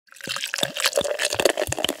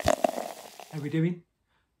How we doing?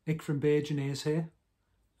 Nick from Beer-Gineers here,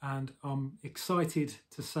 and I'm excited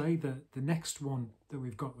to say that the next one that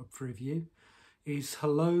we've got up for review is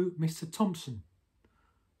Hello Mr. Thompson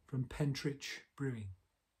from Pentrich Brewing.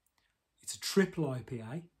 It's a triple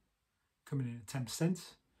IPA coming in at 10%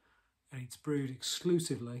 and it's brewed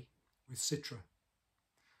exclusively with Citra.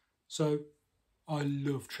 So I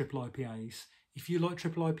love triple IPAs. If you like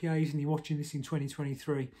triple IPAs and you're watching this in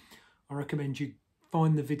 2023, I recommend you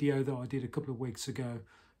find the video that I did a couple of weeks ago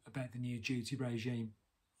about the new duty regime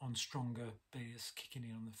on stronger beers kicking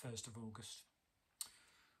in on the 1st of August.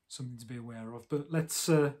 Something to be aware of. But let's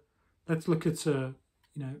look at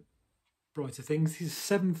brighter things. His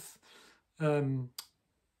 7th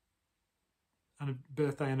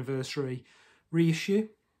birthday anniversary reissue.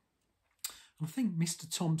 And I think Mr.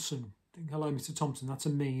 Thompson. Hello, Mr. Thompson. That's a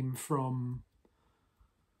meme from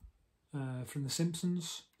The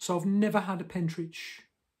Simpsons. So I've never had a Pentrich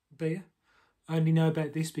beer. I only know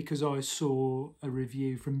about this because I saw a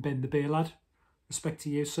review from Ben the Beer Lad, respect to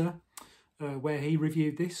you, sir, where he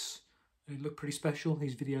reviewed this. It looked pretty special.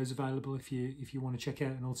 His video is available if you want to check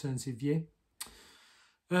out an alternative view.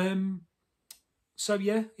 So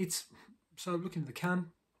yeah, looking at the can,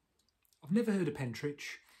 I've never heard of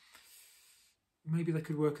Pentrich. Maybe they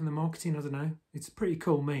could work on the marketing, I don't know. It's a pretty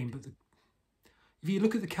cool meme, but if you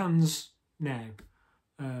look at the cans now,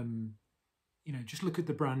 just look at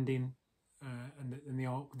the branding and the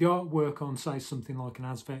art. The artwork on, say, something like an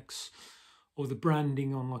Asvex, or the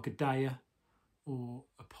branding on like a Daya or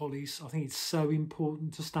a Polly's. I think it's so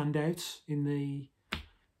important to stand out in the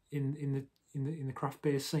craft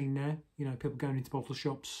beer scene now. You know, people going into bottle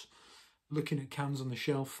shops, looking at cans on the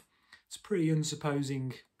shelf. It's a pretty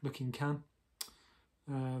unsupposing looking can.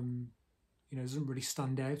 Doesn't really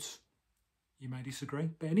stand out. You may disagree,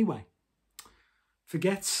 but anyway,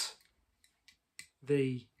 forget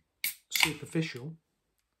the superficial.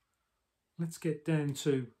 Let's get down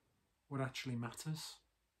to what actually matters.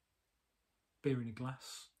 Beer in a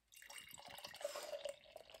glass.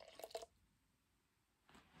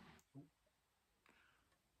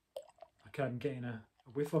 Okay, I'm getting a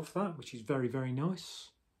whiff off that, which is very, very nice.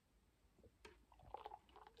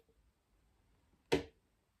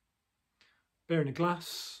 Beer in a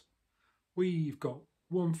glass. We've got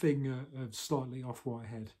one finger of slightly off-white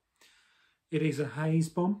head. It is a haze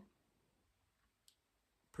bomb.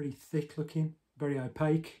 Pretty thick looking, very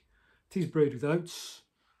opaque. It is brewed with oats,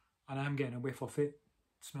 and I'm getting a whiff off it.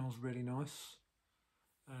 It smells really nice.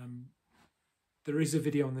 There is a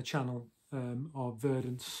video on the channel of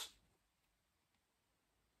Verdant's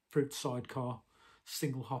Fruit Sidecar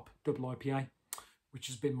Single Hop Double IPA, which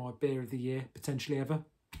has been my beer of the year, potentially ever.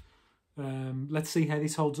 Let's see how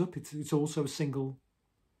this holds up. It's also a single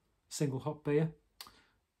hop beer,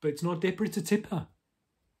 but it's not a dipper, it's a tipper.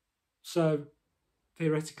 So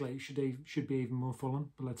theoretically it should be even more full on,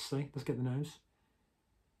 but let's see. Let's get the nose.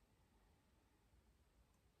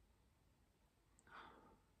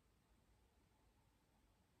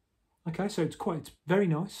 Okay, so it's very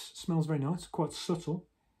nice. It smells very nice, quite subtle.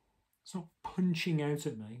 It's not punching out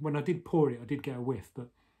at me. When I did pour it, I did get a whiff, but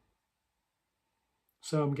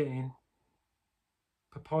so I'm getting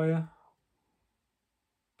papaya,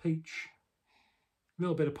 peach, a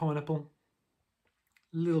little bit of pineapple,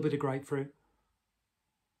 a little bit of grapefruit.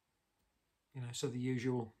 So the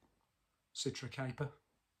usual Citra caper.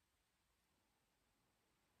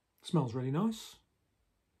 Smells really nice.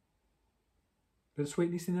 Bit of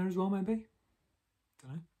sweetness in there as well, maybe.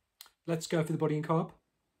 Don't know. Let's go for the body and carb.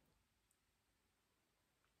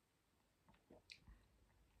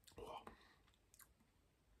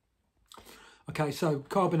 Okay, so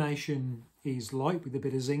carbonation is light with a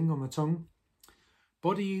bit of zing on the tongue.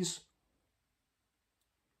 Body's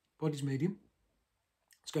medium.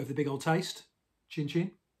 Let's go for the big old taste. Chin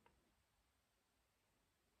chin.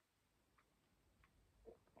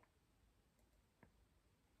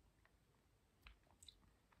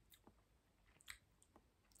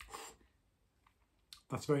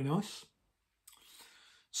 That's very nice.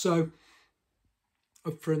 So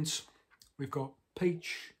up front, we've got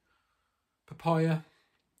peach, papaya,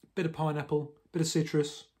 bit of pineapple, bit of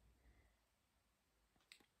citrus,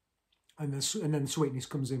 and then sweetness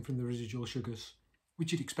comes in from the residual sugars,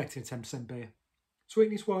 which you'd expect in a 10% beer.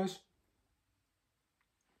 Sweetness wise,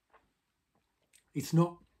 it's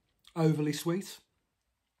not overly sweet,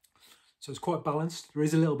 so it's quite balanced. There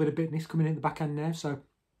is a little bit of bitterness coming in the back end now, so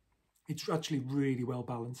it's actually really well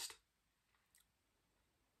balanced.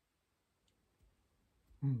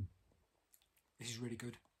 This is really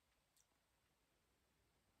good.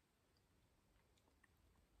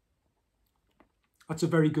 That's a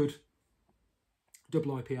very good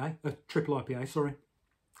double IPA, triple IPA, sorry.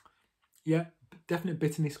 Yeah, definite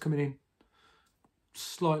bitterness coming in.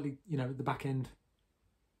 Slightly, you know, at the back end.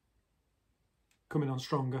 Coming on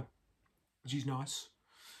stronger, which is nice.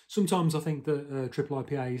 Sometimes I think that triple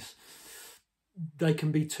IPAs, they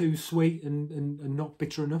can be too sweet and not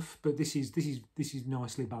bitter enough, but this is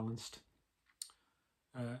nicely balanced.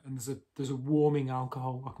 And there's a warming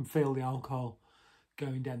alcohol. I can feel the alcohol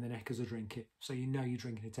going down the neck as I drink it, so you know you're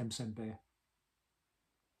drinking a 10% beer.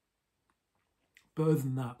 But other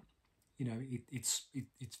than that, you know, it's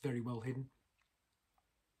very well hidden.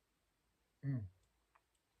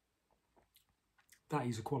 That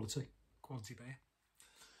is a quality beer.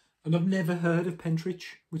 And I've never heard of Pentrich,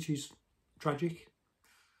 which is tragic.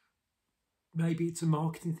 Maybe it's a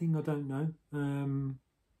marketing thing, I don't know. I'm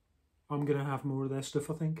going to have more of their stuff,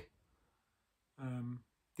 I think.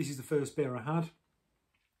 This is the first beer I had,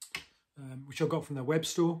 which I got from their web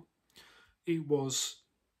store. It was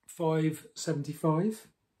 $5.75,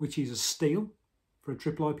 which is a steal for a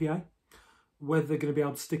triple IPA. Whether they're going to be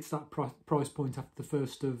able to stick to that price point after the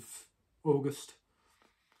 1st of August,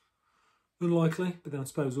 unlikely. But then I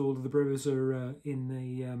suppose all of the brewers are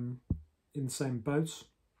in the same boat.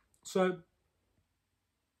 So,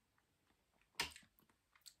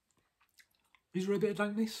 is there a bit of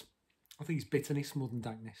dankness? I think it's bitterness more than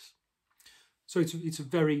dankness. So it's a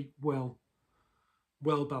very well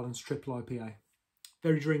balanced triple IPA.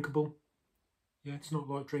 Very drinkable. Yeah, it's not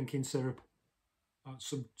like drinking syrup, like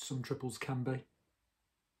some triples can be.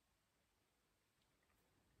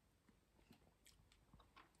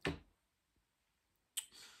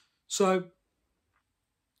 So,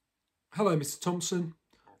 hello, Mr. Thompson.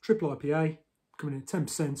 Triple IPA, coming in at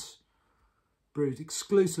 10%, brewed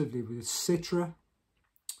exclusively with Citra.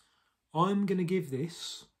 I'm going to give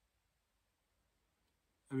this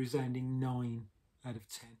a resounding 9 out of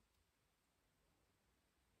 10.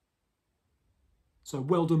 So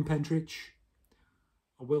well done, Pentrich.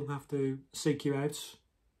 I will have to seek you out.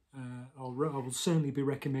 I will certainly be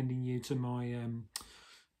recommending you to my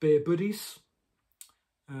beer buddies.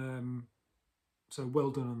 So well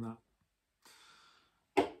done on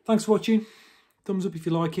that. Thanks for watching. Thumbs up if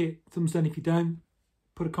you like it. Thumbs down if you don't.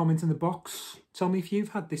 Put a comment in the box. Tell me if you've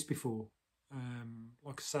had this before.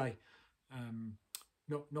 Like I say,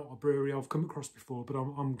 not a brewery I've come across before, but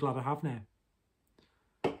I'm glad I have now.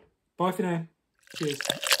 Bye for now. Cheers.